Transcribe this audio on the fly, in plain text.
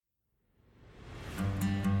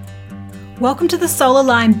Welcome to the Solar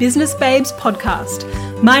Line Business Babes podcast.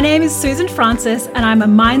 My name is Susan Francis and I'm a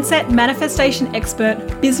mindset manifestation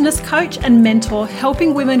expert, business coach and mentor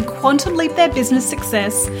helping women quantum leap their business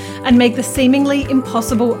success and make the seemingly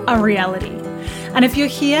impossible a reality. And if you're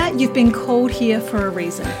here, you've been called here for a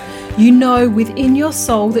reason. You know within your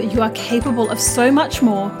soul that you are capable of so much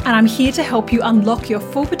more, and I'm here to help you unlock your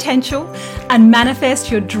full potential and manifest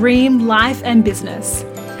your dream life and business.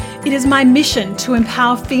 It is my mission to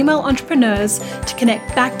empower female entrepreneurs to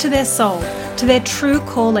connect back to their soul, to their true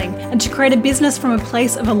calling, and to create a business from a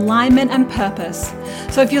place of alignment and purpose.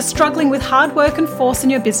 So if you're struggling with hard work and force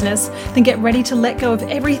in your business, then get ready to let go of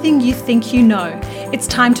everything you think you know. It's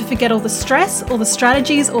time to forget all the stress, all the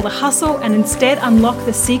strategies, all the hustle, and instead unlock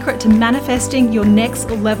the secret to manifesting your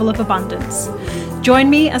next level of abundance.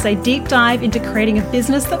 Join me as I deep dive into creating a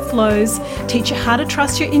business that flows, teach you how to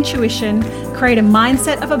trust your intuition, create a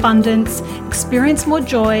mindset of abundance, experience more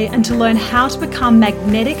joy, and to learn how to become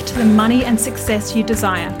magnetic to the money and success you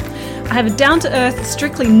desire. I have a down-to-earth,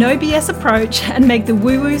 strictly no BS approach and make the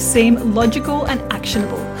woo-woo seem logical and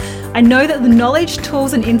actionable. I know that the knowledge,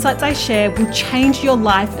 tools, and insights I share will change your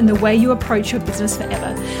life and the way you approach your business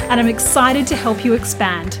forever. And I'm excited to help you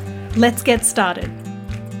expand. Let's get started.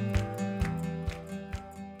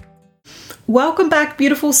 Welcome back,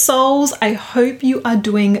 beautiful souls. I hope you are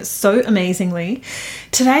doing so amazingly.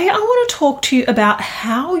 Today, I want to talk to you about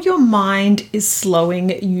how your mind is slowing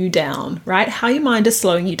you down, right? How your mind is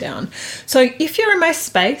slowing you down. So if you're in my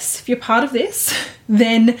space, if you're part of this,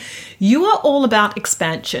 then you are all about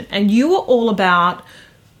expansion and you are all about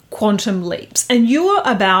quantum leaps and you are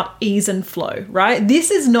about ease and flow, right?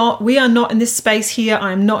 We are not in this space here.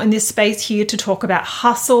 I'm not in this space here to talk about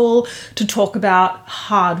hustle, to talk about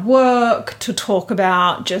hard work, to talk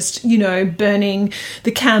about just, burning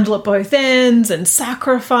the candle at both ends and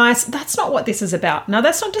sacrifice. That's not what this is about. Now,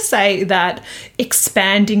 that's not to say that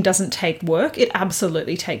expanding doesn't take work. It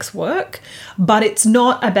absolutely takes work, but it's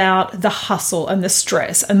not about the hustle and the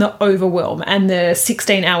stress and the overwhelm and the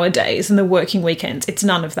 16-hour days and the working weekends. It's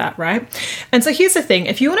none of that. Right? And so here's the thing.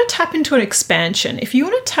 If you want to tap into an expansion, if you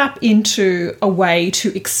want to tap into a way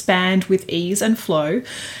to expand with ease and flow,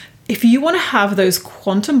 if you want to have those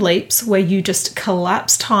quantum leaps where you just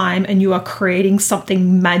collapse time and you are creating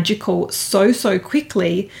something magical so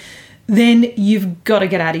quickly, then you've got to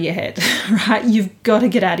get out of your head, right? You've got to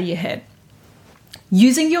get out of your head.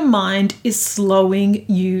 Using your mind is slowing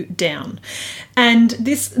you down. And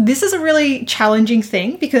this is a really challenging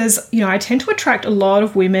thing because, I tend to attract a lot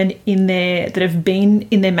of women that have been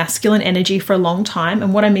in their masculine energy for a long time.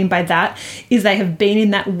 And what I mean by that is they have been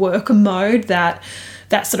in that worker mode, that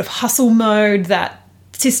sort of hustle mode, that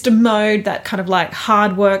system mode, that kind of like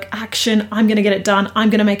hard work, action, I'm going to get it done,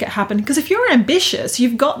 I'm going to make it happen. Because if you're ambitious,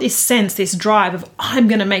 you've got this sense, this drive of I'm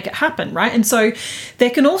going to make it happen, right? And so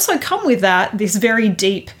there can also come with that this very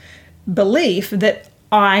deep belief that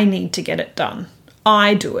I need to get it done.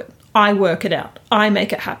 I do it. I work it out. I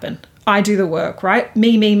make it happen. I do the work, right?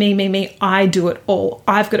 Me. I do it all.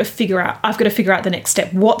 I've got to figure out the next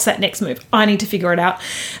step. What's that next move? I need to figure it out.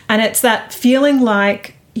 And it's that feeling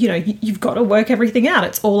like you've got to work everything out.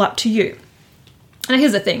 It's all up to you. And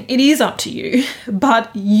here's the thing. It is up to you, but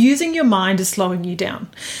using your mind is slowing you down.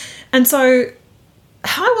 And so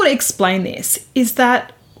how I want to explain this is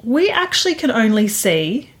that we actually can only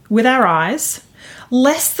see with our eyes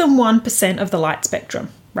less than 1% of the light spectrum,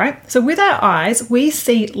 right? So with our eyes, we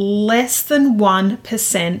see less than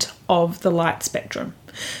 1% of the light spectrum.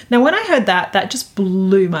 Now, when I heard that just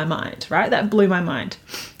blew my mind, right? That blew my mind.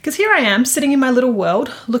 Because here I am sitting in my little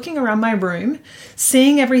world, looking around my room,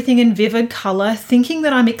 seeing everything in vivid color, thinking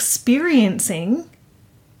that I'm experiencing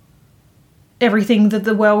everything that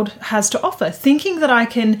the world has to offer,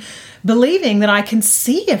 believing that I can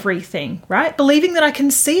see everything, right? Believing that I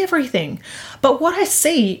can see everything. But what I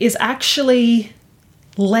see is actually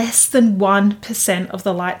less than 1% of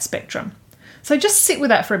the light spectrum. So just sit with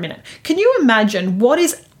that for a minute. Can you imagine what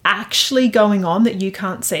is actually going on that you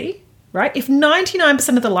can't see, right? If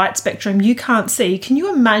 99% of the light spectrum you can't see, can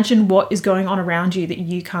you imagine what is going on around you that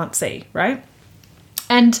you can't see, right?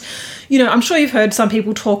 And, I'm sure you've heard some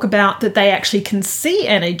people talk about that they actually can see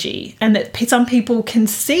energy and that some people can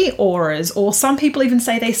see auras, or some people even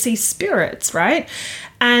say they see spirits, right?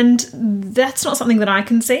 And that's not something that I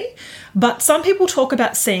can see, but some people talk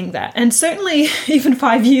about seeing that. And certainly even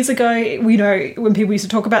 5 years ago, when people used to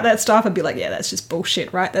talk about that stuff, I'd be like, yeah, that's just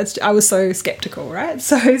bullshit, right? I was so skeptical, right?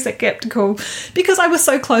 So skeptical because I was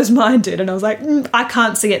so closed-minded and I was like, I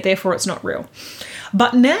can't see it, therefore it's not real.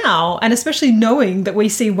 But now, and especially knowing that we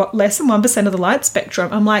see less than 1% of the light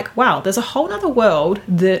spectrum, I'm like, wow, there's a whole other world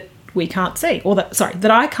that we can't see, or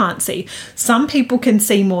that I can't see. Some people can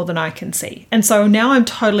see more than I can see. And so now I'm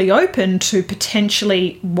totally open to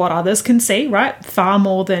potentially what others can see, right? Far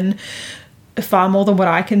more than what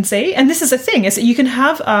I can see. And this is the thing, is that you can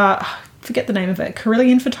have forget the name of it,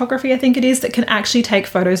 Carillion photography, I think it is, that can actually take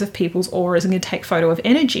photos of people's auras and can take photo of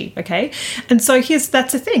energy, okay? And so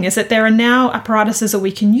that's the thing, is that there are now apparatuses that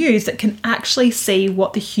we can use that can actually see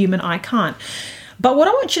what the human eye can't. But what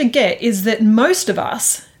I want you to get is that most of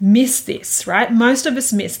us miss this, right? Most of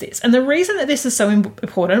us miss this. And the reason that this is so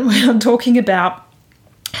important when I'm talking about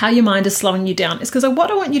how your mind is slowing you down is because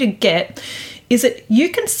what I want you to get is that you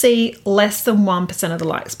can see less than 1% of the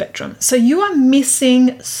light spectrum. So you are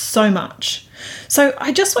missing so much. So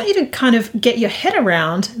I just want you to kind of get your head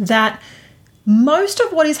around that most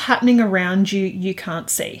of what is happening around you, you can't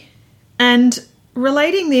see. And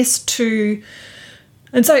relating this to,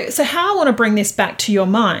 and so how I want to bring this back to your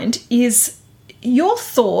mind is your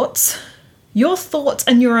thoughts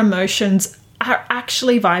and your emotions are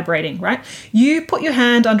actually vibrating, right? You put your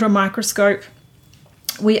hand under a microscope,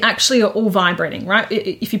 we actually are all vibrating, right?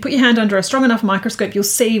 If you put your hand under a strong enough microscope, you'll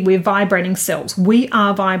see we're vibrating cells. We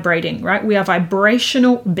are vibrating, right? We are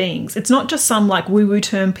vibrational beings. It's not just some like woo-woo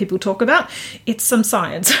term people talk about. It's some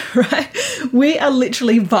science, right? We are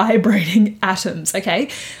literally vibrating atoms, okay?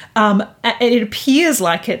 It appears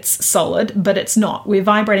like it's solid, but it's not. We're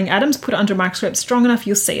vibrating atoms. Put it under a microscope strong enough,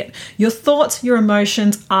 you'll see it. Your thoughts, your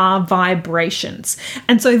emotions are vibrations.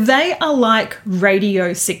 And so they are like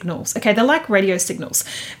radio signals, okay? They're like radio signals.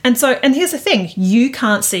 And here's the thing, you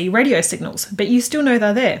can't see radio signals, but you still know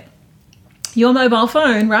they're there. Your mobile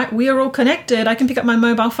phone, right? We are all connected. I can pick up my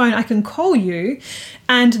mobile phone, I can call you,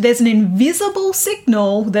 and there's an invisible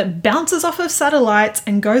signal that bounces off of satellites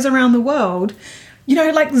and goes around the world. You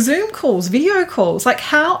know, like Zoom calls, video calls, like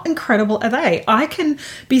how incredible are they? I can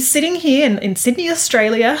be sitting here in Sydney,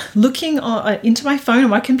 Australia, looking into my phone or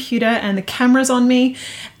my computer and the camera's on me,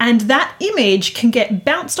 and that image can get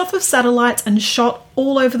bounced off of satellites and shot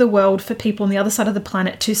all over the world for people on the other side of the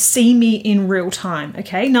planet to see me in real time,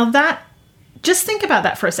 okay? Now just think about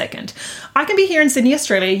that for a second. I can be here in Sydney,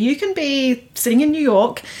 Australia, you can be sitting in New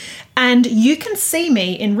York, and you can see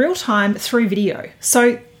me in real time through video.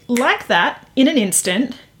 So like that, in an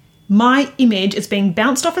instant, my image is being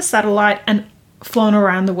bounced off a satellite and flown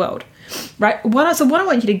around the world, right? So what I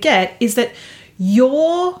want you to get is that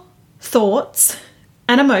your thoughts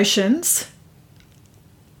and emotions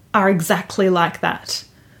are exactly like that.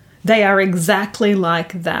 They are exactly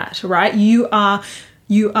like that, right? You are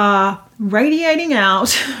radiating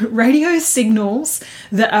out radio signals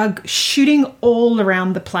that are shooting all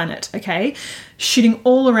around the planet, okay? Shooting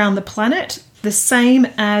all around the planet, the same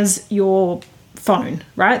as your phone,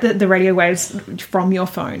 right? The radio waves from your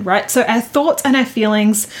phone, right? So our thoughts and our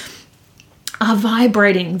feelings are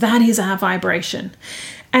vibrating. That is our vibration.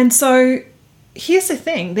 And so here's the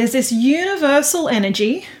thing. There's this universal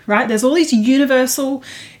energy, right? There's all these universal,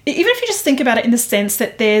 even if you just think about it in the sense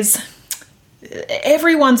that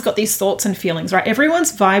everyone's got these thoughts and feelings, right?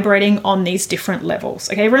 Everyone's vibrating on these different levels,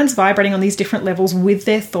 okay? Everyone's vibrating on these different levels with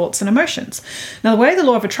their thoughts and emotions. Now, the way the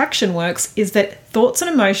law of attraction works is that thoughts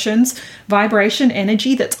and emotions, vibration,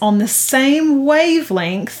 energy that's on the same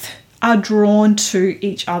wavelength are drawn to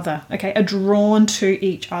each other, okay? Are drawn to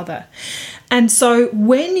each other. And so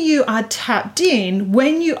when you are tapped in,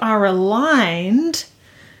 when you are aligned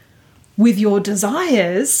with your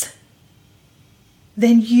desires,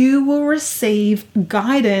 then you will receive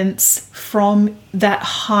guidance from that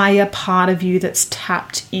higher part of you that's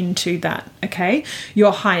tapped into that, okay?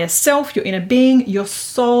 Your higher self, your inner being, your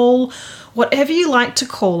soul, whatever you like to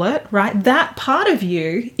call it, right? That part of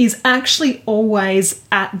you is actually always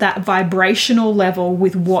at that vibrational level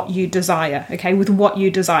with what you desire, okay? With what you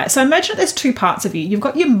desire. So imagine there's two parts of you. You've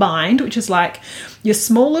got your mind, which is like your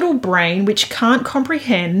small little brain, which can't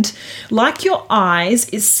comprehend, like your eyes,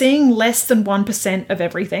 is seeing less than 1% of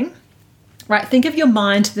everything. Right? Think of your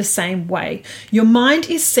mind the same way. Your mind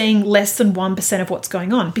is seeing less than 1% of what's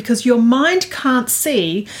going on because your mind can't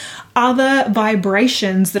see other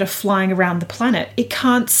vibrations that are flying around the planet. It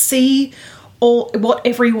can't see what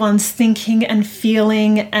everyone's thinking and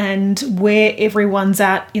feeling and where everyone's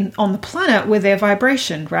at on the planet with their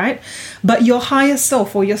vibration, right? But your higher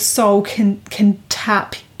self or your soul can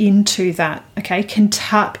tap into that, okay? Can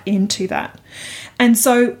tap into that. And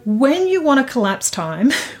so when you want to collapse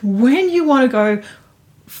time, when you want to go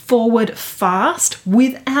forward fast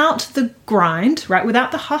without the grind, right,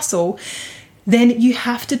 without the hustle, then you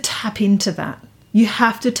have to tap into that. You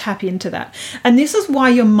have to tap into that. And this is why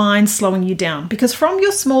your mind's slowing you down, because from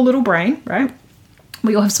your small little brain, right,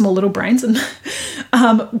 We all have small little brains, and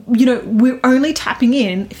we're only tapping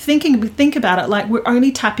in. Think about it, like we're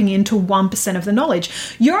only tapping into 1% of the knowledge.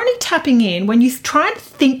 You're only tapping in when you try and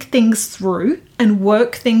think things through and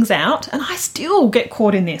work things out. And I still get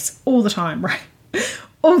caught in this all the time, right?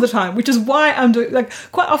 All the time, which is why I'm doing, like,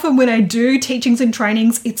 quite often when I do teachings and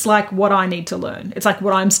trainings, it's like what I need to learn. It's like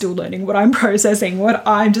what I'm still learning, what I'm processing, what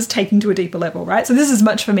I'm just taking to a deeper level, right? So this is as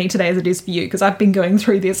much for me today as it is for you, because I've been going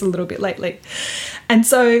through this a little bit lately. And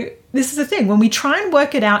so this is the thing, when we try and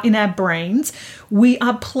work it out in our brains, we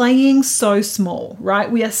are playing so small,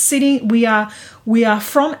 right? We are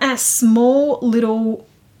from our small little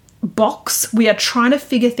box, we are trying to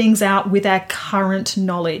figure things out with our current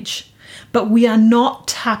knowledge. But we are not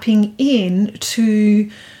tapping in to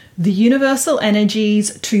the universal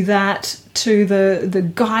energies, to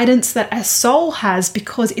the guidance that our soul has,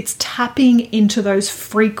 because it's tapping into those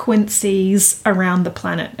frequencies around the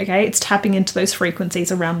planet, okay? It's tapping into those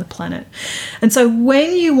frequencies around the planet. And so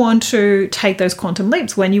when you want to take those quantum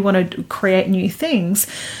leaps, when you want to create new things,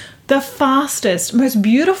 the fastest, most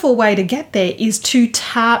beautiful way to get there is to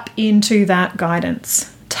tap into that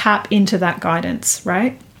guidance. Tap into that guidance,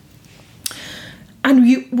 right? And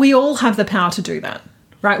we all have the power to do that,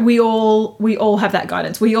 right? We all have that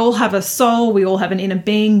guidance. We all have a soul. We all have an inner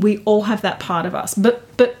being. We all have that part of us. But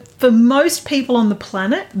for most people on the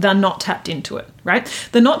planet, they're not tapped into it, right?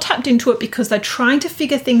 They're not tapped into it because they're trying to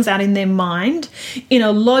figure things out in their mind in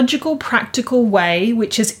a logical, practical way,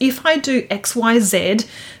 which is, if I do X, Y, Z,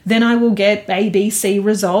 then I will get A, B, C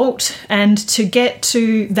result. And to get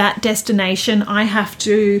to that destination, I have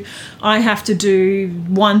to do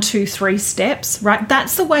 1, 2, 3 steps, right?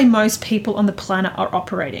 That's the way most people on the planet are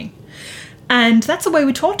operating. And that's the way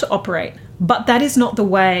we're taught to operate. But that is not the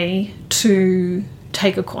way to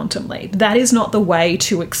take a quantum leap. That is not the way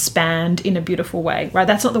to expand in a beautiful way, right?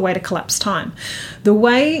 That's not the way to collapse time. The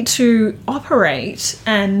way to operate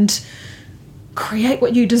and create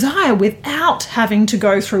what you desire without having to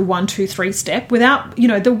go through 1, 2, 3 step, without,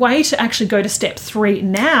 the way to actually go to step 3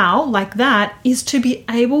 now, like that, is to be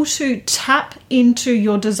able to tap into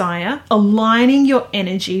your desire, aligning your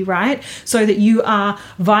energy, right? So that you are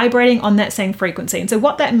vibrating on that same frequency. And so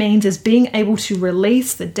what that means is being able to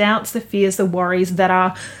release the doubts, the fears, the worries that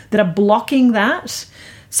are blocking that,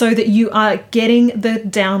 so that you are getting the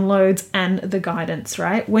downloads and the guidance,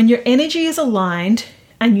 right? When your energy is aligned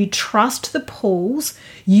and you trust the pulls,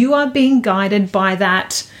 you are being guided by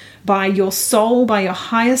that, by your soul, by your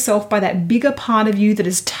higher self, by that bigger part of you that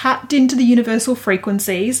is tapped into the universal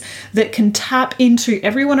frequencies, that can tap into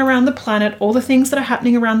everyone around the planet, all the things that are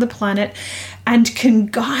happening around the planet, and can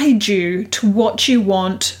guide you to what you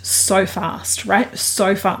want so fast, right?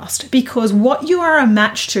 So fast. Because what you are a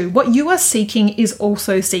match to, what you are seeking, is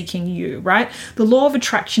also seeking you, right? The law of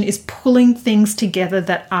attraction is pulling things together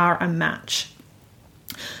that are a match.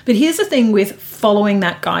 But here's the thing with following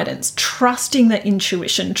that guidance, trusting the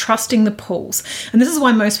intuition, trusting the pulls. And this is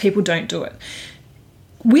why most people don't do it.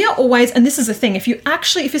 We are always, and this is the thing, if you're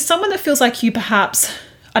someone that feels like you perhaps,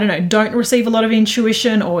 don't receive a lot of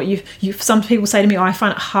intuition, or some people say to me, I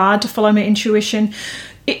find it hard to follow my intuition.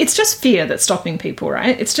 It's just fear that's stopping people,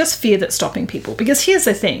 right? It's just fear that's stopping people. Because here's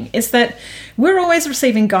the thing, is that we're always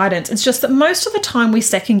receiving guidance. It's just that most of the time we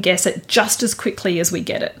second guess it just as quickly as we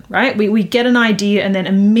get it, right? We get an idea and then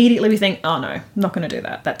immediately we think, oh no, I'm not going to do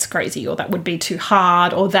that. That's crazy, or that would be too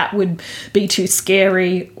hard, or that would be too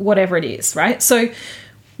scary, whatever it is, right? So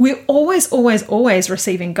we're always, always, always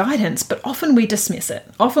receiving guidance, but often we dismiss it.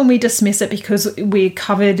 Often we dismiss it because we're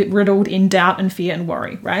riddled in doubt and fear and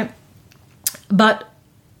worry, right? But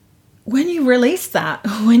when you release that,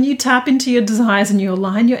 when you tap into your desires and you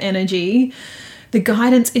align your energy, the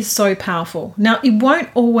guidance is so powerful. Now, it won't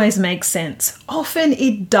always make sense. Often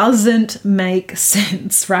it doesn't make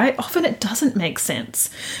sense, right? Often it doesn't make sense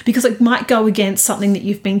because it might go against something that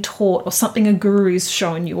you've been taught, or something a guru's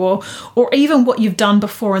shown you, or even what you've done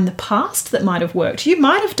before in the past that might have worked. You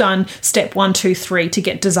might have done step 1, 2, 3 to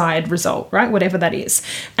get desired result, right? Whatever that is.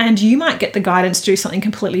 And you might get the guidance to do something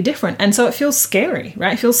completely different. And so it feels scary,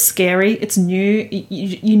 right? It feels scary. It's new.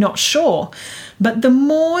 You're not sure. But the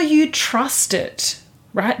more you trust it,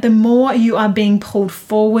 right, the more you are being pulled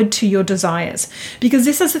forward to your desires. Because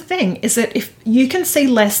this is the thing, is that if you can see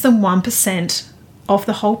less than 1% of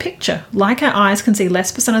the whole picture, like our eyes can see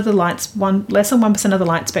less than 1% of the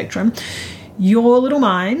light spectrum, your little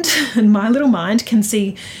mind and my little mind can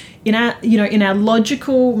see in our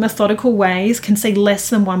logical, methodical ways, can see less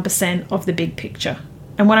than 1% of the big picture.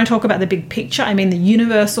 And when I talk about the big picture, I mean the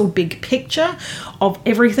universal big picture of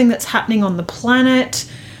everything that's happening on the planet,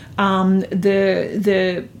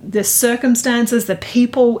 the circumstances, the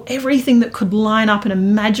people, everything that could line up in a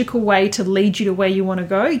magical way to lead you to where you want to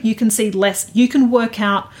go, you can see less, you can work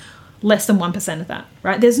out less than 1% of that,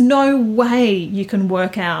 right? There's no way you can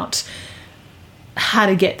work out how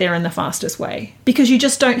to get there in the fastest way, because you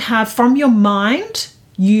just don't have, from your mind,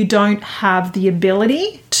 you don't have the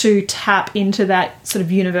ability to tap into that sort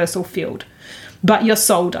of universal field. But your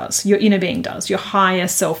soul does, your inner being does, your higher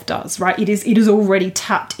self does, right? It is already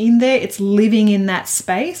tapped in there. It's living in that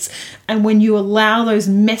space. And when you allow those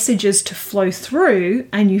messages to flow through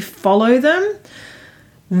and you follow them,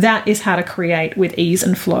 that is how to create with ease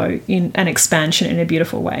and flow in an expansion in a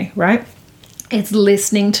beautiful way, right? It's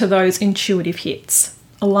listening to those intuitive hits,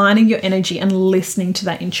 aligning your energy and listening to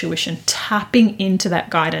that intuition, tapping into that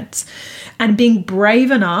guidance, and being brave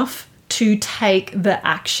enough to take the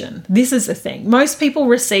action. This is the thing. Most people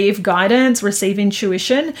receive guidance, receive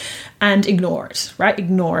intuition, and ignore it, right?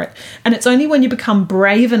 Ignore it. And it's only when you become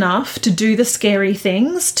brave enough to do the scary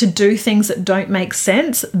things, to do things that don't make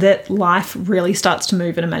sense, that life really starts to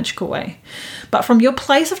move in a magical way. But from your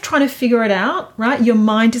place of trying to figure it out, right, your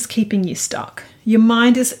mind is keeping you stuck. Your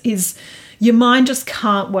mind your mind just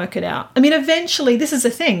can't work it out. I mean, eventually, this is the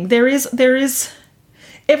thing.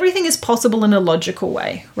 Everything is possible in a logical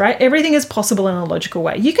way, right? Everything is possible in a logical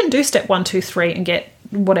way. You can do step 1, 2, 3 and get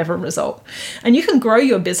whatever result. And you can grow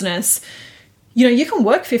your business. You know, you can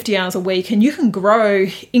work 50 hours a week and you can grow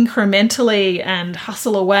incrementally and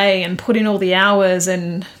hustle away and put in all the hours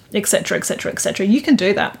and et cetera, et cetera, et cetera. You can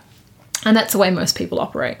do that. And that's the way most people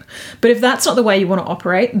operate. But if that's not the way you want to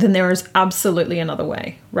operate, then there is absolutely another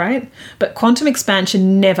way, right? But quantum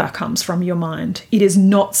expansion never comes from your mind. It is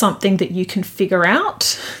not something that you can figure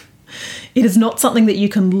out. It is not something that you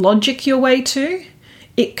can logic your way to.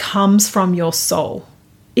 It comes from your soul.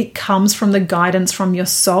 It comes from the guidance from your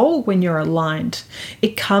soul when you're aligned.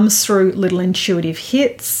 It comes through little intuitive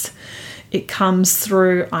hits. It comes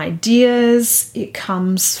through ideas, it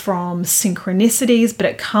comes from synchronicities, but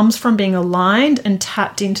it comes from being aligned and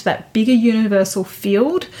tapped into that bigger universal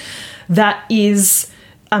field that is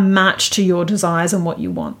a match to your desires and what you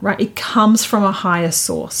want, right? It comes from a higher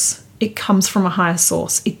source. It comes from a higher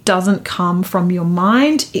source. It doesn't come from your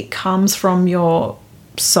mind. It comes from your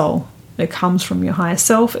soul. It comes from your higher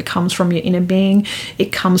self. It comes from your inner being.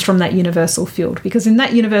 It comes from that universal field, because in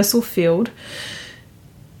that universal field,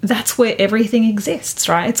 that's where everything exists,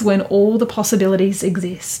 right? It's when all the possibilities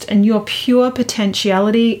exist and your pure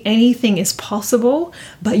potentiality, anything is possible,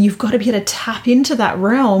 but you've got to be able to tap into that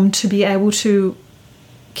realm to be able to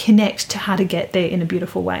connect to how to get there in a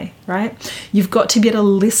beautiful way, right? You've got to be able to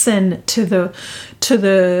listen to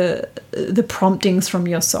the promptings from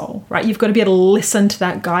your soul, right? You've got to be able to listen to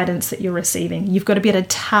that guidance that you're receiving. You've got to be able to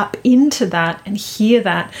tap into that and hear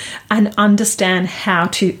that and understand how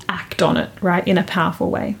to act on it, right, in a powerful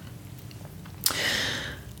way.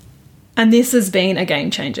 And this has been a game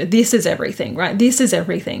changer. This is everything, right? This is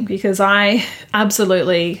everything, because I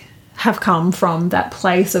absolutely have come from that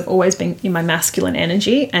place of always being in my masculine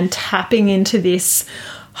energy and tapping into this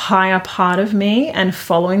higher part of me and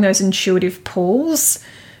following those intuitive pulls,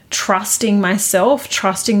 trusting myself,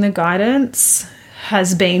 trusting the guidance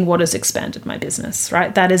has been what has expanded my business,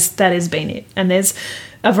 right? That has been it. And there's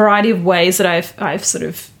a variety of ways that I've sort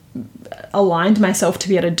of aligned myself to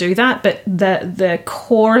be able to do that, but the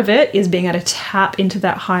core of it is being able to tap into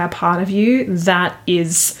that higher part of you. That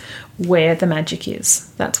is where the magic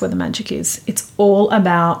is. That's where the magic is. It's all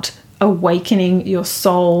about awakening your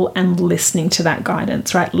soul and listening to that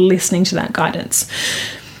guidance, right? Listening to that guidance.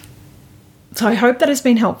 So I hope that has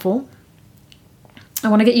been helpful. I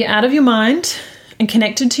want to get you out of your mind and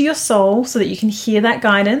connected to your soul so that you can hear that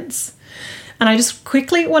guidance. And I just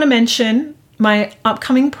quickly want to mention my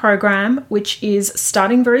upcoming program, which is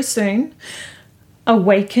starting very soon,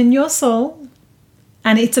 Awaken Your Soul.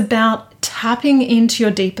 And it's about tapping into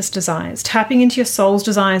your deepest desires, tapping into your soul's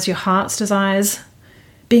desires, your heart's desires,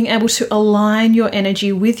 being able to align your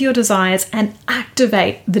energy with your desires and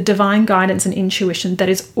activate the divine guidance and intuition that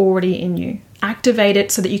is already in you. Activate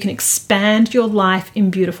it so that you can expand your life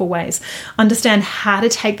in beautiful ways. Understand how to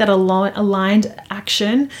take that aligned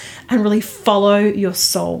action and really follow your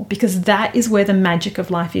soul, because that is where the magic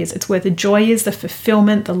of life is. It's where the joy is, the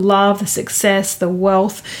fulfillment, the love, the success, the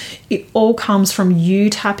wealth. It all comes from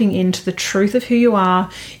you tapping into the truth of who you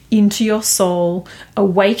are, into your soul,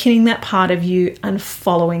 awakening that part of you and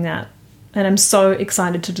following that. And I'm so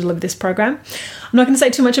excited to deliver this program. I'm not going to say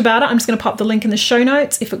too much about it. I'm just going to pop the link in the show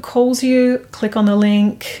notes. If it calls you, click on the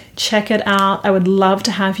link, check it out. I would love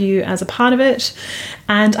to have you as a part of it.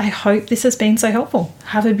 And I hope this has been so helpful.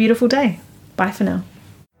 Have a beautiful day. Bye for now.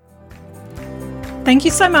 Thank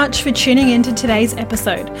you so much for tuning in to today's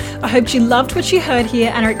episode. I hope you loved what you heard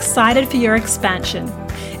here and are excited for your expansion.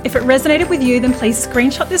 If it resonated with you, then please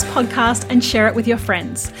screenshot this podcast and share it with your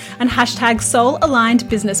friends. And hashtag Soul Aligned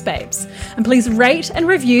Business Babes. And please rate and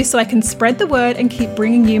review so I can spread the word and keep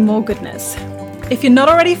bringing you more goodness. If you're not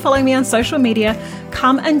already following me on social media,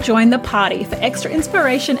 come and join the party for extra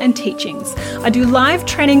inspiration and teachings. I do live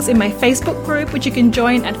trainings in my Facebook group, which you can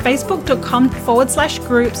join at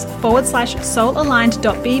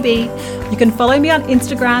facebook.com/groups/soulaligned.bb. You can follow me on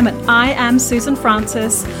Instagram at I am Susan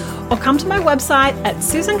Francis, or come to my website at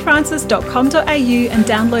susanfrancis.com.au and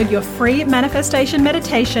download your free manifestation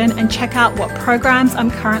meditation and check out what programs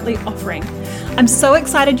I'm currently offering. I'm so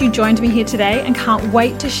excited you joined me here today and can't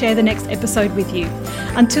wait to share the next episode with you.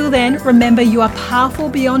 Until then, remember you are powerful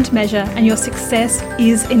beyond measure and your success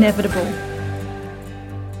is inevitable.